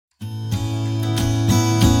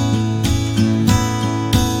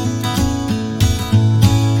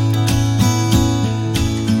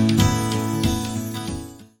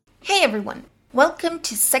everyone, welcome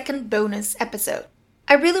to second bonus episode.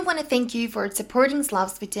 I really want to thank you for supporting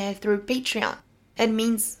Slavsvite through Patreon. It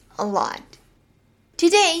means a lot.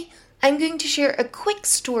 Today, I'm going to share a quick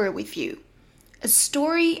story with you. A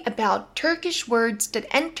story about Turkish words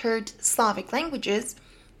that entered Slavic languages,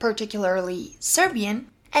 particularly Serbian,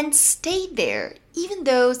 and stayed there even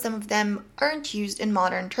though some of them aren't used in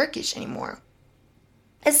modern Turkish anymore.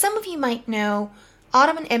 As some of you might know,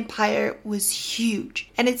 Ottoman Empire was huge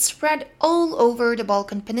and it spread all over the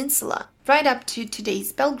Balkan Peninsula, right up to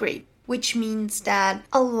today's Belgrade, which means that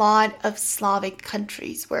a lot of Slavic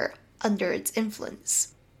countries were under its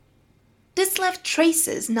influence. This left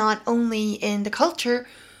traces not only in the culture,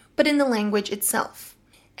 but in the language itself.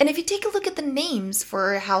 And if you take a look at the names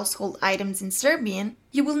for household items in Serbian,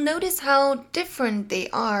 you will notice how different they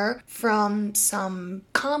are from some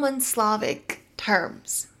common Slavic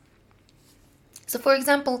terms. So for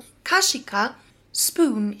example, kašika,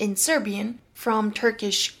 spoon in Serbian, from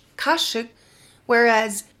Turkish kašik,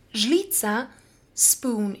 whereas žlica,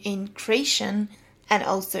 spoon in Croatian and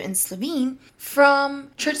also in Slovene,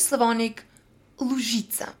 from Church Slavonic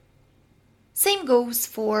lužica. Same goes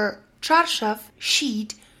for čaršaf,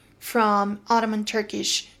 sheet, from Ottoman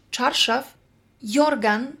Turkish čaršaf,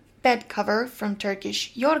 yorgan, bed cover, from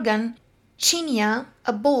Turkish yorgan, çinya,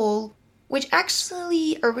 a bowl, which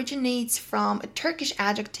actually originates from a Turkish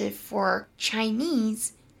adjective for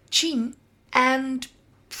Chinese, çin, and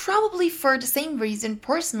probably for the same reason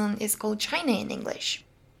porcelain is called china in English.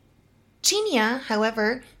 Çinya,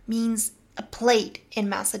 however, means a plate in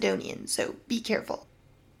Macedonian, so be careful.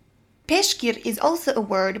 Peşkir is also a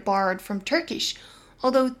word borrowed from Turkish,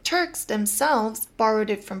 although Turks themselves borrowed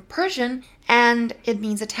it from Persian and it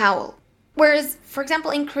means a towel. Whereas, for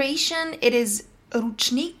example, in Croatian it is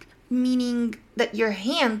ručnik, meaning that your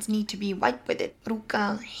hands need to be wiped with it.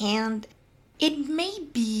 Ruka, hand. It may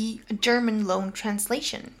be a German loan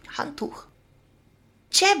translation, Handtuch.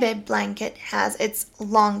 Čebe blanket has its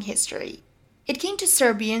long history. It came to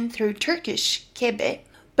Serbian through Turkish kebe,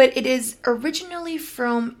 but it is originally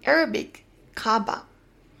from Arabic kaba.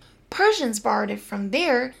 Persians borrowed it from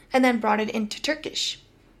there and then brought it into Turkish.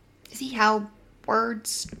 See how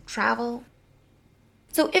words travel?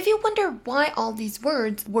 So if you wonder why all these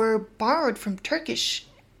words were borrowed from Turkish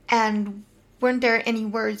and weren't there any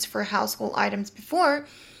words for household items before,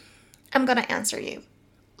 I'm gonna answer you.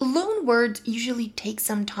 Loan words usually take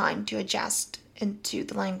some time to adjust into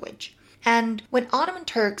the language. And when Ottoman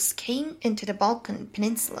Turks came into the Balkan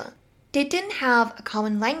Peninsula, they didn't have a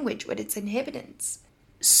common language with its inhabitants.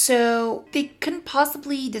 So they couldn't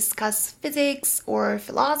possibly discuss physics or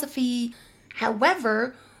philosophy.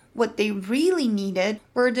 However, what they really needed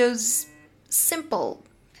were those simple,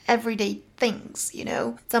 everyday things,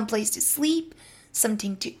 some place to sleep,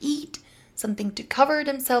 something to eat, something to cover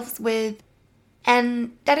themselves with.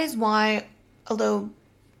 And that is why, although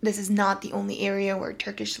this is not the only area where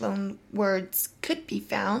Turkish loan words could be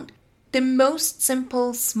found, the most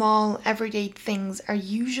simple, small, everyday things are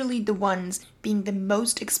usually the ones being the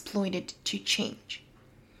most exploited to change.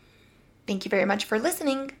 Thank you very much for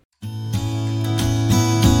listening.